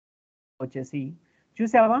వచ్చేసి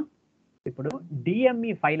చూసావా, ఇప్పుడు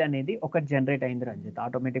డిఎంఈ ఫైల్ అనేది ఒక జనరేట్ అయింది రంజిత్,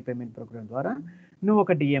 ఆటోమేటిక్ పేమెంట్ ప్రోగ్రామ్ ద్వారా నువ్వు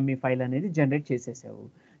ఒక డిఎంఈ ఫైల్ అనేది జనరేట్ చేసేసావు.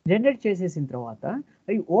 జనరేట్ చేసేసిన తర్వాత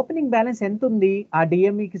ఈ ఓపెనింగ్ బ్యాలెన్స్ ఎంత ఉంది ఆ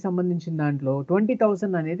డిఎంఈకి సంబంధించిన దాంట్లో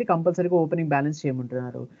 20,000 అనేది కంపల్సరీగా ఓపెనింగ్ బ్యాలెన్స్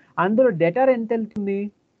చేయమంటున్నారు. అందులో డెటార్ ఎంత వెళ్తుంది,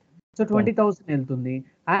 సో 20,000 వెళ్తుంది.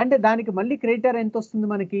 అండ్ దానికి మళ్ళీ క్రెడిటర్ ఎంత వస్తుంది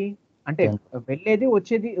మనకి, అంటే వెళ్ళేది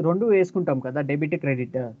వచ్చేది రెండు వేసుకుంటాం కదా, డెబిట్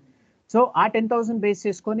క్రెడిట్. సో ఆ 10,000 బేస్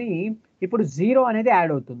చేసుకొని ఇప్పుడు 0 అనేది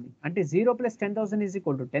యాడ్ అవుతుంది, అంటే 0 + 10,000 is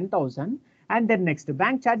equal to 10,000. And then next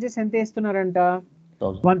bank charges ఎంత వేస్తున్నారంట,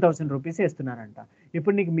 1,000 రూపీస్ వేస్తున్నారంట.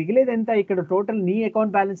 ఇప్పుడు నీకు మిగిలేది ఎంత, ఇక్కడ టోటల్ నీ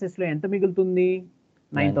అకౌంట్ బ్యాలెన్సెస్ లో ఎంత మిగులుతుంది,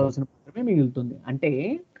 9,000 మాత్రమే మిగులుతుంది. అంటే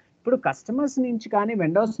ఇప్పుడు కస్టమర్స్ నుంచి కానీ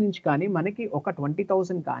వెండర్స్ నుంచి కానీ మనకి ఒక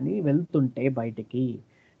 20,000 కానీ వెళ్తుంటే బయటికి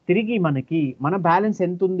తిరిగి మనకి మన బ్యాలెన్స్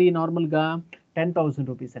ఎంత ఉంది, నార్మల్గా 10,000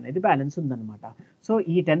 రూపీస్ అనేది బ్యాలెన్స్ ఉందన్నమాట. సో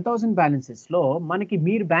ఈ 10,000 బ్యాలెన్సెస్లో మనకి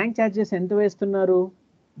మీరు బ్యాంక్ ఛార్జెస్ ఎంత వేస్తున్నారు,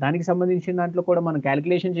 దానికి సంబంధించిన దాంట్లో కూడా మనం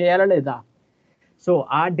క్యాలిక్యులేషన్ చేయాలా లేదా. సో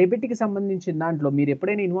ఆ డెబిట్కి సంబంధించిన దాంట్లో మీరు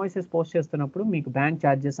ఎప్పుడైనా ఇన్వాయిసెస్ పోస్ట్ చేస్తున్నప్పుడు మీకు బ్యాంక్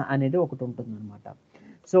ఛార్జెస్ అనేది ఒకటి ఉంటుంది అనమాట.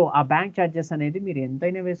 సో ఆ బ్యాంక్ ఛార్జెస్ అనేది మీరు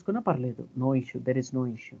ఎంతైనా వేసుకున్నా పర్లేదు, no issue, there is no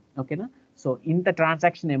issue, ఓకేనా. సో ఇంత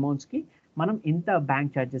ట్రాన్సాక్షన్ అమౌంట్స్కి మనం ఇంత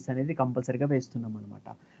బ్యాంక్ ఛార్జెస్ అనేది కంపల్సరీగా వేస్తున్నాం అనమాట.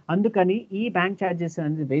 అందుకని ఈ బ్యాంక్ ఛార్జెస్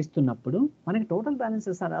అనేది వేస్తున్నప్పుడు మనకి టోటల్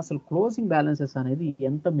బ్యాలెన్సెస్ అసలు క్లోజింగ్ బ్యాలెన్సెస్ అనేది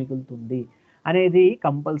ఎంత మిగులుతుంది అనేది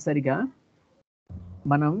కంపల్సరీగా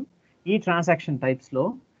మనం ఈ ట్రాన్సాక్షన్ టైప్స్లో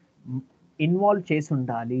ఇన్వాల్వ్ చేసి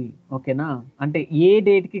ఉండాలి, ఓకేనా. అంటే ఏ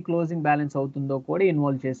డేట్కి క్లోజింగ్ బ్యాలెన్స్ అవుతుందో కూడా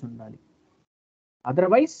ఇన్వాల్వ్ చేసి ఉండాలి,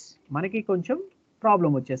 అదర్వైజ్ మనకి కొంచెం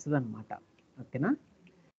ప్రాబ్లం వచ్చేస్తుంది అనమాట, ఓకేనా.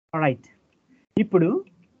 రైట్, ఇప్పుడు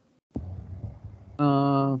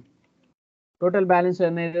టోటల్ బ్యాలెన్స్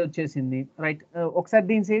అనేది వచ్చేసింది, రైట్. ఒకసారి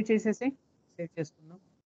దీన్ని సేవ్ చేసుకుందాం.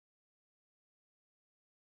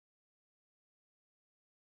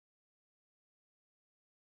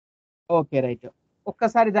 ఓకే రైట్,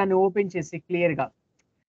 ఒక్కసారి దాన్ని ఓపెన్ చేసి క్లియర్గా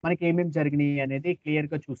మనకి ఏమేమి జరిగినాయి అనేది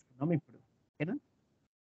క్లియర్గా చూసుకుందాం ఇప్పుడు, ఓకేనా.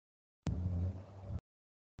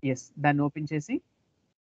 ఎస్, దాన్ని ఓపెన్ చేసి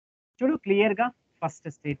చూడు క్లియర్గా. ఫస్ట్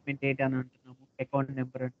స్టేట్మెంట్ డేట్ అని అంటున్నాము, అకౌంట్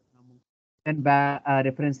నెంబర్ అంటున్నాము, దెన్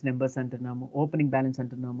రిఫరెన్స్ నెంబర్స్ అంటున్నాము, ఓపెనింగ్ బ్యాలెన్స్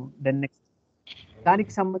అంటున్నాము, దెన్ నెక్స్ట్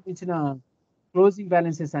దానికి సంబంధించిన క్లోజింగ్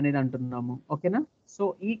బ్యాలెన్సెస్ అనేది అంటున్నాము, ఓకేనా. సో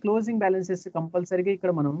ఈ క్లోజింగ్ బ్యాలెన్సెస్ కంపల్సరీగా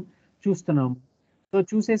ఇక్కడ మనం చూస్తున్నాము. సో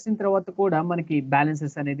చూసేసిన తర్వాత కూడా మనకి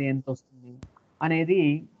బ్యాలెన్సెస్ అనేది ఎంత వస్తుంది అనేది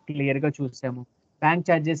క్లియర్గా చూసాము, బ్యాంక్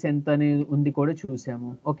ఛార్జెస్ ఎంత అనేది ఉంది కూడా చూసాము,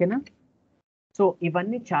 ఓకేనా. సో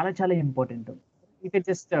ఇవన్నీ చాలా చాలా ఇంపార్టెంట్. ఇక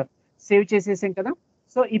జస్ట్ సేవ్ చేసేసాం కదా.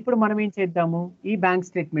 సో ఇప్పుడు మనం ఏం చేద్దాము, ఈ బ్యాంక్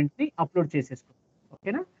స్టేట్మెంట్ని అప్లోడ్ చేసేసుకుందాం,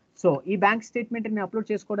 ఓకేనా. సో ఈ బ్యాంక్ స్టేట్మెంట్ని అప్లోడ్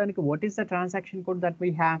చేసుకోవడానికి what is the transaction code that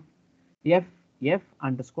we have,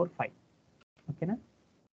 FF_5, ఓకేనా.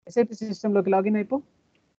 ఎస్ఐపి సిస్టంలోకి లాగిన్ అయిపో.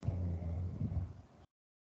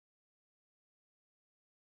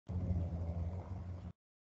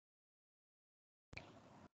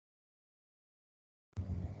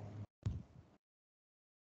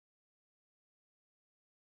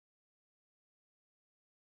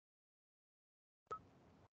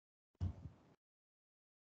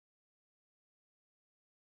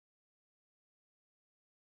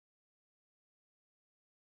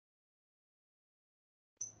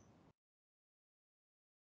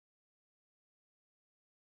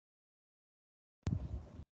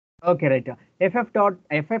 ఓకే రైట్,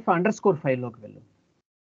 FF_5 లోకి వెళ్ళు,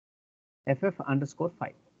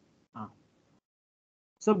 FF_5.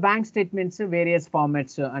 So bank statements various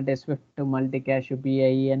formats అంటే స్విఫ్ట్, మల్టీ క్యాష్,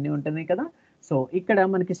 పిఐ అన్నీ ఉంటున్నాయి కదా. సో ఇక్కడ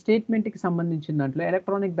మనకి స్టేట్మెంట్కి సంబంధించిన దాంట్లో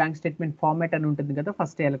ఎలక్ట్రానిక్ బ్యాంక్ స్టేట్మెంట్ ఫార్మాట్ అని ఉంటుంది కదా.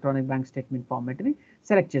 First electronic bank statement ఫార్మాట్ని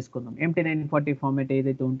select చేసుకుందాం. MT940 ఫార్మాట్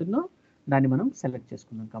ఏదైతే ఉంటుందో దాన్ని మనం సెలెక్ట్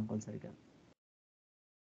చేసుకుందాం కంపల్సరీగా.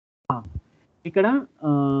 ఇక్కడ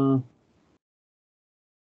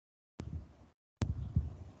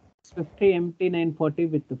Swift MT940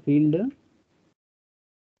 with field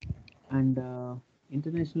and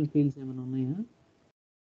international fields ఏమైనా ఉన్నాయా,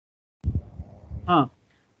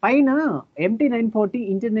 పైన MT940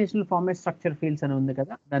 international format structure fields అని ఉంది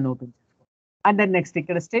కదా, దాన్ని ఓపెన్ చేసుకో. అండ్ దెన్ నెక్స్ట్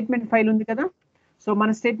ఇక్కడ స్టేట్మెంట్ ఫైల్ ఉంది కదా. సో మన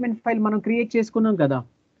స్టేట్మెంట్ ఫైల్ మనం క్రియేట్ చేసుకున్నాం కదా,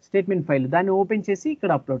 స్టేట్మెంట్ ఫైల్ దాన్ని ఓపెన్ చేసి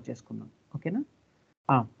ఇక్కడ అప్లోడ్ చేసుకున్నాం, ఓకేనా.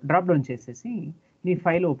 డ్రాప్ డౌన్ చేసేసి నీ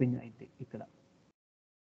ఫైల్ ఓపెన్ అయింది ఇక్కడ.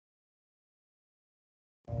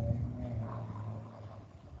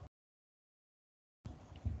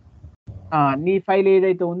 నీ ఫైల్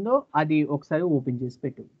ఏదైతే ఉందో అది ఒకసారి ఓపెన్ చేసి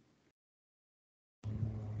పెట్టు.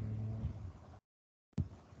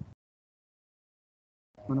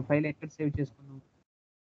 మన ఫైల్ ఎక్కడ సేవ్ చేసుకున్నాం,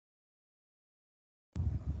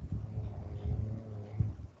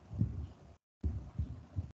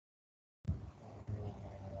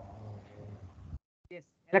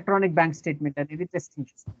 ఎలక్ట్రానిక్ బ్యాంక్ స్టేట్మెంట్ అనేది టెస్టింగ్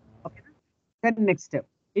చేస్తాం. ఓకేనా. దెన్ నెక్స్ట్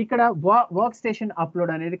ఇక్కడ వర్క్ స్టేషన్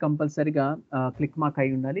అప్లోడ్ అనేది కంపల్సరీగా క్లిక్ మార్క్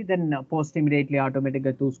అయి ఉండాలి. దెన్ పోస్ట్ ఇమీడియట్లీ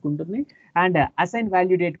ఆటోమేటిక్గా చూసుకుంటుంది. అండ్ అసైన్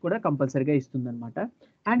వాల్యూ డేట్ కూడా కంపల్సరీగా ఇస్తుంది అనమాట.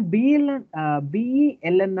 And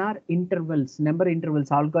బిఈఎల్ఎన్ఆర్ intervals, number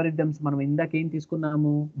intervals algorithms మనం ఇందాక ఏం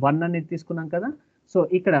తీసుకున్నాము, 1 అనేది తీసుకున్నాం కదా. సో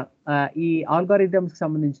ఇక్కడ ఈ ఆల్గారిథమ్స్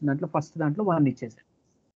సంబంధించిన దాంట్లో ఫస్ట్ దాంట్లో 1 ఇచ్చేసారు.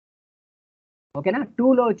 ఓకేనా.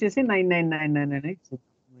 2లో వచ్చేసి 9999 అనేది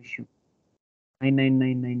ఇష్యూ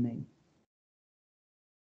 99999.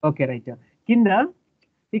 Okay right. కింద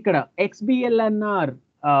ఇక్కడ ఎక్స్బిఎల్ఎన్ఆర్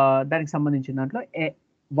దానికి సంబంధించిన దాంట్లో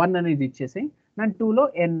 1 అనేది ఇచ్చేసి దాని 2లో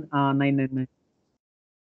 999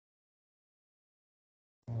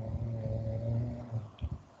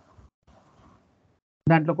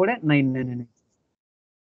 దాంట్లో కూడా 999.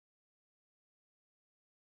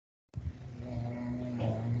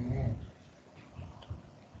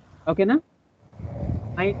 ఓకేనా.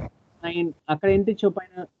 9 అక్కడ ఎంత ఇచ్చో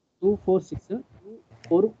పైన 246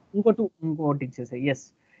 4 ఇంకోటి ఇచ్చేసాయి. ఎస్.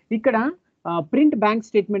 ఇక్కడ ప్రింట్ బ్యాంక్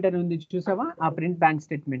స్టేట్మెంట్ అని ఉంది చూసావా, ఆ ప్రింట్ బ్యాంక్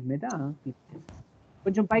స్టేట్మెంట్ మీద క్లిక్ చేసి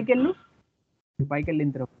కొంచెం పైకి వెళ్ళిన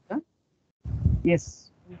తర్వాత ఎస్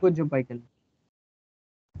ఇంకొంచెం పైకి వెళ్ళు,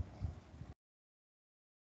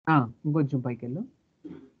 ఇంకొంచెం పైకి వెళ్ళు.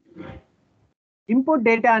 ఇంపోర్ట్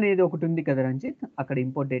డేటా అనేది ఒకటి ఉంది కదా రంజిత్, అక్కడ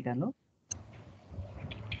ఇంపోర్ట్ డేటాలో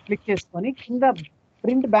క్లిక్ చేసుకొని కింద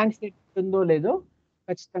ప్రింట్ బ్యాంక్ స్టేట్మెంట్ ఉందో లేదో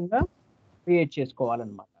ఖచ్చితంగా క్రియేట్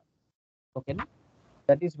చేసుకోవాలన్నమాట. ఓకేనా.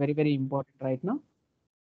 That is very very important right now.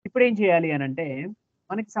 ఇప్పుడు ఏం చేయాలి అని అంటే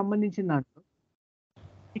మనకి సంబంధించిన దాంట్లో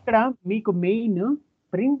ఇక్కడ మీకు మెయిన్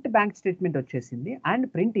ప్రింట్ బ్యాంక్ స్టేట్మెంట్ వచ్చేసింది and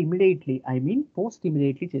print immediately post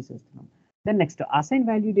immediately చేసేస్తున్నాం. Then next assign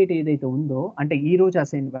value date ఏదైతే ఉందో అంటే ఈ రోజు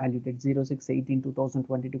అసైన్ వాల్యూ డేట్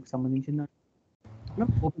 06/18/2022కి సంబంధించిన మనం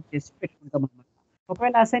ఓపెన్ చేసి పెట్టుకుంటాం అనమాట.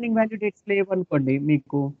 ఒకవేళ అసైనింగ్ వాల్యూ డేట్స్ లేవనుకోండి,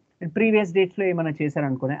 మీకు ప్రీవియస్ డేట్స్లో ఏమైనా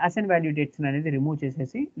చేశారనుకోండి, అసైన్ వాల్యూ డేట్స్ అనేది రిమూవ్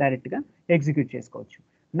చేసేసి డైరెక్ట్గా ఎగ్జిక్యూట్ చేసుకోవచ్చు.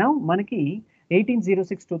 నౌ మనకి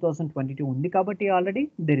 18/06/2022 ఉంది కాబట్టి already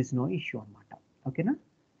there is no issue అనమాట. ఓకేనా.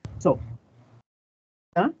 సో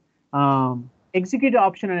ఎగ్జిక్యూట్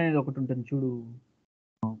ఆప్షన్ అనేది ఒకటి ఉంటుంది చూడు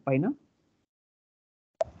పైన.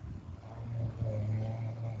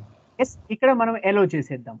 ఎస్, ఇక్కడ మనం ఎలో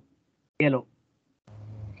చేసేద్దాం. ఎలో.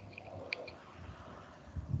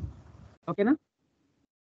 ఓకేనా.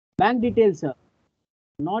 Bank details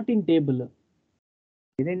not in table.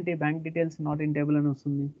 ఇదేంటి bank details not in table అని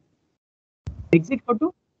వస్తుంది. ఎగ్జిట్ కొట్టు.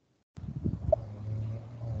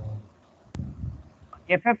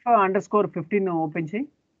 FF_15 ఓపెన్ చేయి.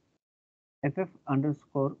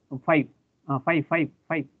 FF_5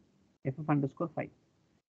 FF_5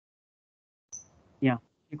 yeah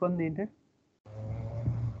click on the enter.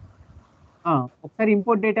 ఒకసారి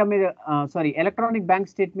ఇంపోర్ట్ డేటా మీద electronic bank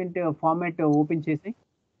statement format open చేసి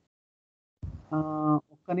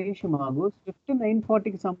ఒక్క నిమిషం ఆగు. స్విఫ్ట్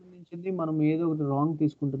 940కి సంబంధించింది మనం ఏదో ఒకటి రాంగ్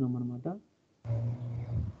తీసుకుంటున్నాం అనమాట.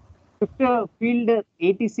 స్విఫ్ట్ ఫీల్డ్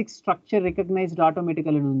 86 స్ట్రక్చర్ రికగ్నైజ్డ్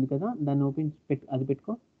ఆటోమేటికల్ అని ఉంది కదా, దాన్ని అది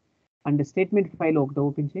పెట్టుకో. అండ్ స్టేట్మెంట్ ఫైల్ ఒకటి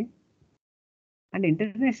ఓపెన్ చేయి. అండ్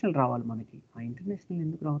ఇంటర్నేషనల్ రావాలి మనకి. ఆ ఇంటర్నేషనల్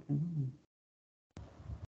ఎందుకు రావట్లేదు?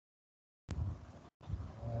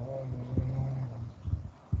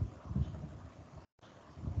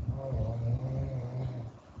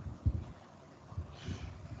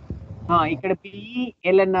 ఇక్కడ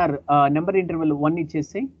PELNR నెంబర్ ఇంటర్వెల్ 1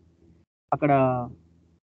 ఇచ్చేసి అక్కడ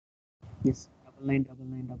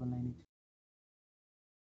 999999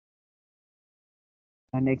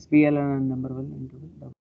 and XBLNR number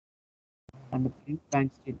interval and print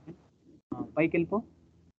bank statement పైకి వెళ్ళిపో.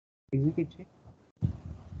 ఎగ్జిక్యూట్ చేయి.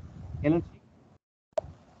 ఎలా చేయి?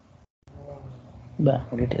 Bank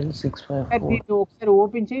details 654. ఒకసారి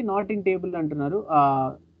ఓపెన్ చేయి. నాట్ ఇన్ టేబుల్ అంటున్నారు.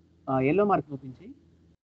 ఎల్లో మార్క్ ఓపెన్ చేయి.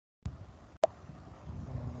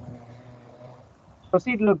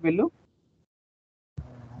 ప్రొసీడ్ లోకి వెళ్ళు.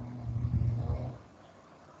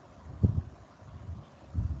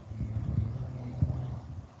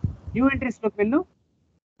 న్యూ ఎంట్రీస్ లోకి వెళ్ళు.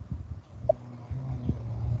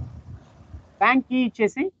 బ్యాంక్ కీ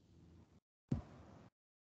ఇచ్చేసి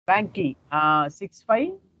bank key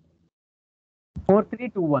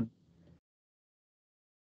 654321.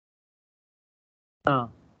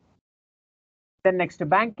 Then next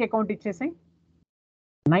bank account ఇచ్చేసి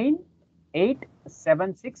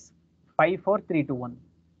 987654,321.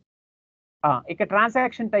 ఇక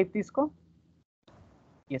ట్రాన్సాక్షన్ టైప్ తీసుకో.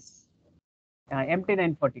 Yes, MT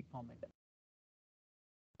 940 format.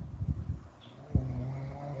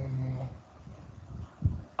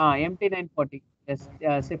 MT 940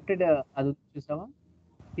 shifted అది చూసావా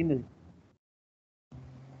కిందది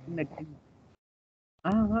కింద.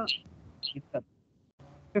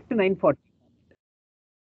 5940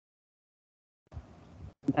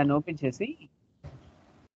 దాన్ని ఓపెన్ చేసి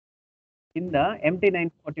కింద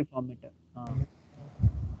MT940 format.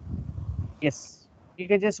 Yes, you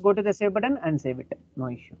can just go to the save button and save it, no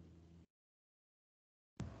issue.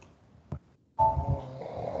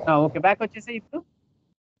 Okay, back వచ్చేసి ఇప్పుడు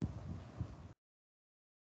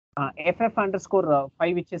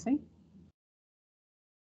FF_5 ఇచ్చేసి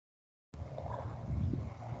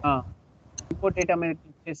ఇంపోర్ట్ డేటా మీద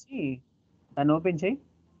క్లిక్ చేసి దాన్ని ఓపెన్ చేయి.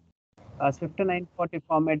 5940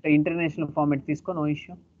 ఫార్మాట్ ఇంటర్నేషనల్ ఫార్మాట్ తీసుకో, no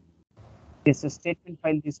issue. Yes, statement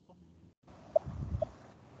file తీసుకో.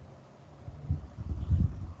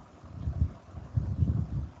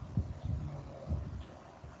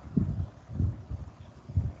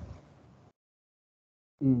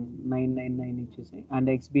 Nine ఇచ్చేసి అండ్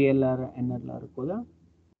XBLR NLR కూడా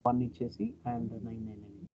 1 ఇచ్చేసి అండ్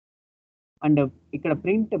 999 అండ్ ఇక్కడ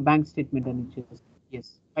ప్రింట్ బ్యాంక్ స్టేట్మెంట్ అని ఇచ్చేసి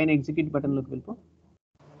ఎస్ పైన ఎగ్జిక్యూట్ బటన్ లోకి వెళ్ళిపో.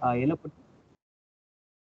 ఎలా పట్టు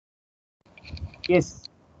yes,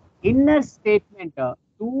 inner statement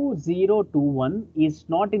 2021 is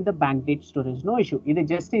not in the bank date storage, no issue. ఇది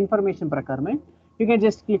జస్ట్ ఇన్ఫర్మేషన్ ప్రకారమే. You can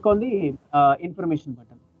just click on the information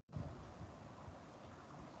button.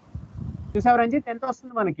 చూసావు రంజిత్, ఎంత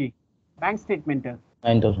వస్తుంది మనకి బ్యాంక్ స్టేట్మెంట్?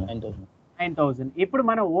 9000. ఇప్పుడు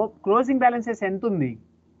మన క్లోజింగ్ బ్యాలెన్సెస్ ఎంత ఉంది?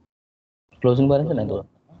 క్లోజింగ్ బ్యాలెన్స్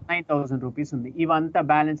 9000 రూపీస్ ఉంది. ఇవంతా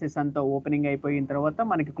బ్యాలెన్సెస్ అంతా ఓపెనింగ్ అయిపోయిన తర్వాత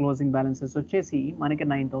మనకి క్లోజింగ్ బ్యాలెన్సెస్ వచ్చేసి మనకి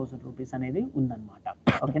 9000 రూపీస్ అనేది ఉందన్నమాట.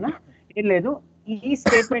 ఓకేనా? ఏం లేదు, ఈ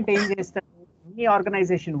స్టేట్మెంట్ ఏం చేస్తారు, మీ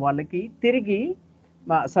ఆర్గనైజేషన్ వాళ్ళకి తిరిగి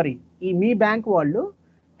ఈ మీ బ్యాంక్ వాళ్ళు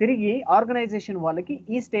తిరిగి ఆర్గనైజేషన్ వాళ్ళకి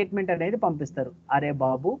ఈ స్టేట్మెంట్ అనేది పంపిస్తారు. అరే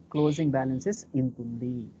బాబు, క్లోజింగ్ బ్యాలెన్సెస్ ఇంత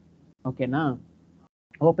ఉంది, ఓకేనా,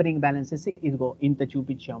 ఓపెనింగ్ బ్యాలెన్సెస్ ఇదిగో ఇంత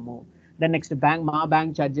చూపించాము, దెన్ నెక్స్ట్ మా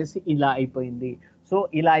బ్యాంక్ ఛార్జెస్ ఇలా అయిపోయింది. సో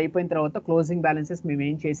ఇలా అయిపోయిన తర్వాత క్లోజింగ్ బ్యాలెన్సెస్ మేము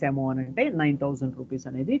ఏం చేసాము అని అంటే 9000 రూపీస్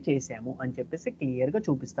అనేది చేసాము అని చెప్పేసి క్లియర్గా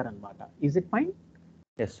చూపిస్తారనమాట. Is it fine?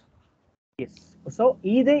 Yes. So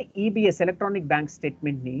ఇదే ఈబిఎస్ ఎలక్ట్రానిక్ బ్యాంక్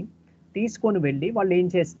స్టేట్మెంట్ని తీసుకొని వెళ్ళి వాళ్ళు ఏం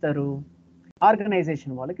చేస్తారు,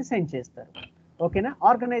 ఆర్గనైజేషన్ వాళ్ళకి సెండ్ చేస్తారు. ఓకేనా?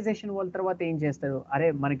 ఆర్గనైజేషన్ వాళ్ళ తర్వాత ఏం చేస్తారు, అరే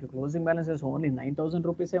మనకి క్లోజింగ్ బ్యాలెన్సెస్ ఓన్లీ 9000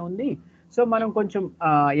 రూపీసే ఉంది, సో మనం కొంచెం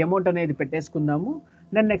అమౌంట్ అనేది పెట్టేసుకుందాము.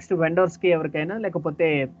 దెన్ నెక్స్ట్ వెండర్స్కి ఎవరికైనా, లేకపోతే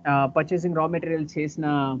పర్చేసింగ్ రా మెటీరియల్ చేసిన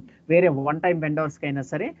వేరే వన్ టైం వెండర్స్కి అయినా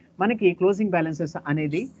సరే మనకి క్లోజింగ్ బ్యాలెన్సెస్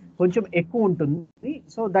అనేది కొంచెం ఎక్కువ ఉంటుంది.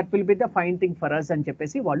 So that will be the fine thing for us అని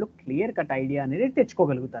చెప్పేసి వాళ్ళు క్లియర్ కట్ ఐడియా అనేది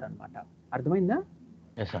తెచ్చుకోగలుగుతారు అనమాట. అర్థమైందా?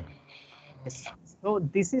 So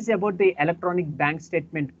this is about the electronic bank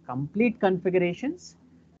statement complete configurations.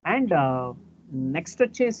 And next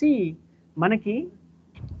వచ్చేసి మనకి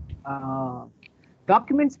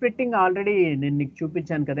డాక్యుమెంట్ స్ప్లిట్టింగ్ ఆల్రెడీ నేను నీకు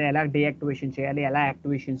చూపించాను కదా, ఎలా డీయాక్టివేషన్ చేయాలి, ఎలా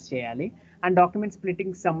యాక్టివేషన్స్ చేయాలి. అండ్ డాక్యుమెంట్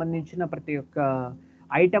స్ప్లిట్టింగ్ సంబంధించిన ప్రతి ఒక్క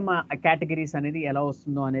ఐటమ్ కేటగిరీస్ అనేది ఎలా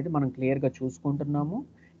వస్తుందో అనేది మనం క్లియర్గా చూసుకుంటున్నాము.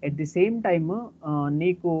 ఎట్ ది సేమ్ టైమ్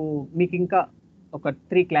మీకు ఇంకా ఒక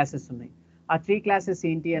 3 క్లాసెస్ ఉన్నాయి. ఆ 3 క్లాసెస్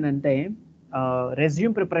ఏంటి అని అంటే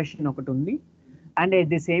రెజ్యూమ్ ప్రిపరేషన్ ఒకటి ఉంది, and at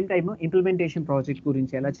the same time implementation project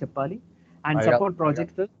గురించి ఎలా చెప్పాలి, and support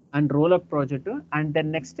project and role up project, and then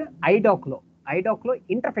next ఐడాక్లో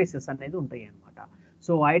interfaces అనేది ఉంటాయి అనమాట.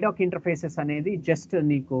 సో ఐడాక్ ఇంటర్ఫేసెస్ అనేది జస్ట్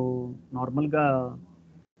నీకు నార్మల్గా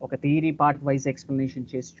ఒక థియరీ పార్ట్ వైజ్ ఎక్స్ప్లెనేషన్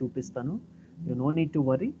చేసి చూపిస్తాను, you know need to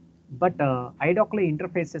worry. But ఐడాక్లో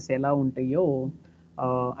interfaces ఎలా ఉంటాయో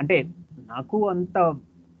అంటే నాకు అంత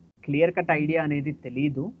క్లియర్ కట్ ఐడియా అనేది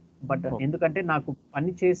తెలీదు. బట్ ఎందుకంటే నాకు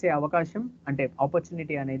పని చేసే అవకాశం అంటే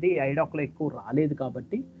ఆపర్చునిటీ అనేది ఐడాక్లో ఎక్కువ రాలేదు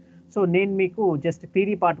కాబట్టి, సో నేను మీకు just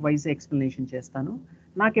theory part wise explanation చేస్తాను.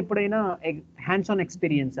 నాకు ఎప్పుడైనా హ్యాండ్స్ ఆన్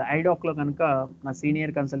ఎక్స్పీరియన్స్ ఐడాక్లో కనుక నా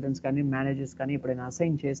సీనియర్ కన్సల్టెంట్స్ కానీ మేనేజర్స్ కానీ ఎప్పుడైనా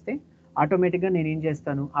అసైన్ చేస్తే ఆటోమేటిక్గా నేను ఏం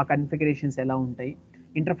చేస్తాను, ఆ కన్ఫిగరేషన్స్ ఎలా ఉంటాయి,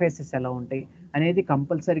 ఇంటర్ఫేసెస్ ఎలా ఉంటాయి అనేది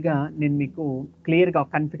కంపల్సరిగా నేను మీకు క్లియర్గా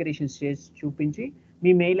కన్ఫిగరేషన్స్ చేసి చూపించి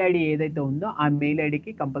మీ మెయిల్ ఐడి ఏదైతే ఉందో ఆ మెయిల్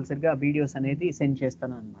ఐడికి కంపల్సరిగా వీడియోస్ అనేది సెండ్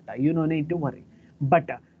చేస్తాను అనమాట. You know need to worry.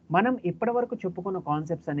 But మనం ఇప్పటి వరకు చెప్పుకున్న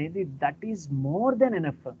కాన్సెప్ట్స్ అనేది that is more than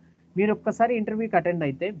enough. మీరు ఒక్కసారి ఇంటర్వ్యూకి అటెండ్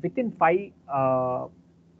అయితే విత్ ఇన్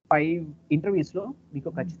 5 ఇంటర్వ్యూస్లో మీకు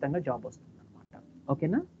ఖచ్చితంగా జాబ్ వస్తుంది అనమాట.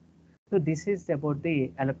 ఓకేనా? So this is about the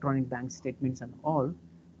electronic bank statements and all.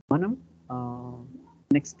 మనం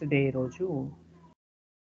నెక్స్ట్ డే రోజు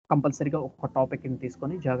కంపల్సరీగా ఒక టాపిక్ని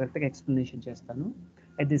తీసుకొని జాగ్రత్తగా ఎక్స్ప్లెనేషన్ చేస్తాను.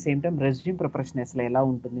 At the same time resume preparation అసలు ఎలా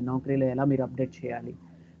ఉంటుంది, నౌకరీలో ఎలా మీరు అప్డేట్ చేయాలి,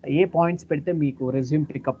 ఏ పాయింట్స్ పెడితే మీకు రెజ్యూమ్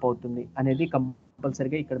పికప్ అవుతుంది అనేది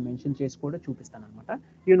కంపల్సరీగా ఇక్కడ మెన్షన్ చేసి కూడా చూపిస్తాను అనమాట.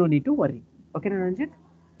 You know need to worry. ఓకేనా రంజిత్?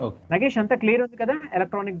 నగేష్, అంతా క్లియర్ ఉంది కదా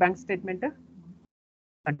ఎలక్ట్రానిక్ బ్యాంక్ స్టేట్మెంట్?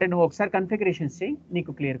 అంటే నువ్వు ఒకసారి కన్ఫిగరేషన్స్ చేయి,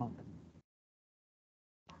 నీకు క్లియర్గా ఉంటుంది.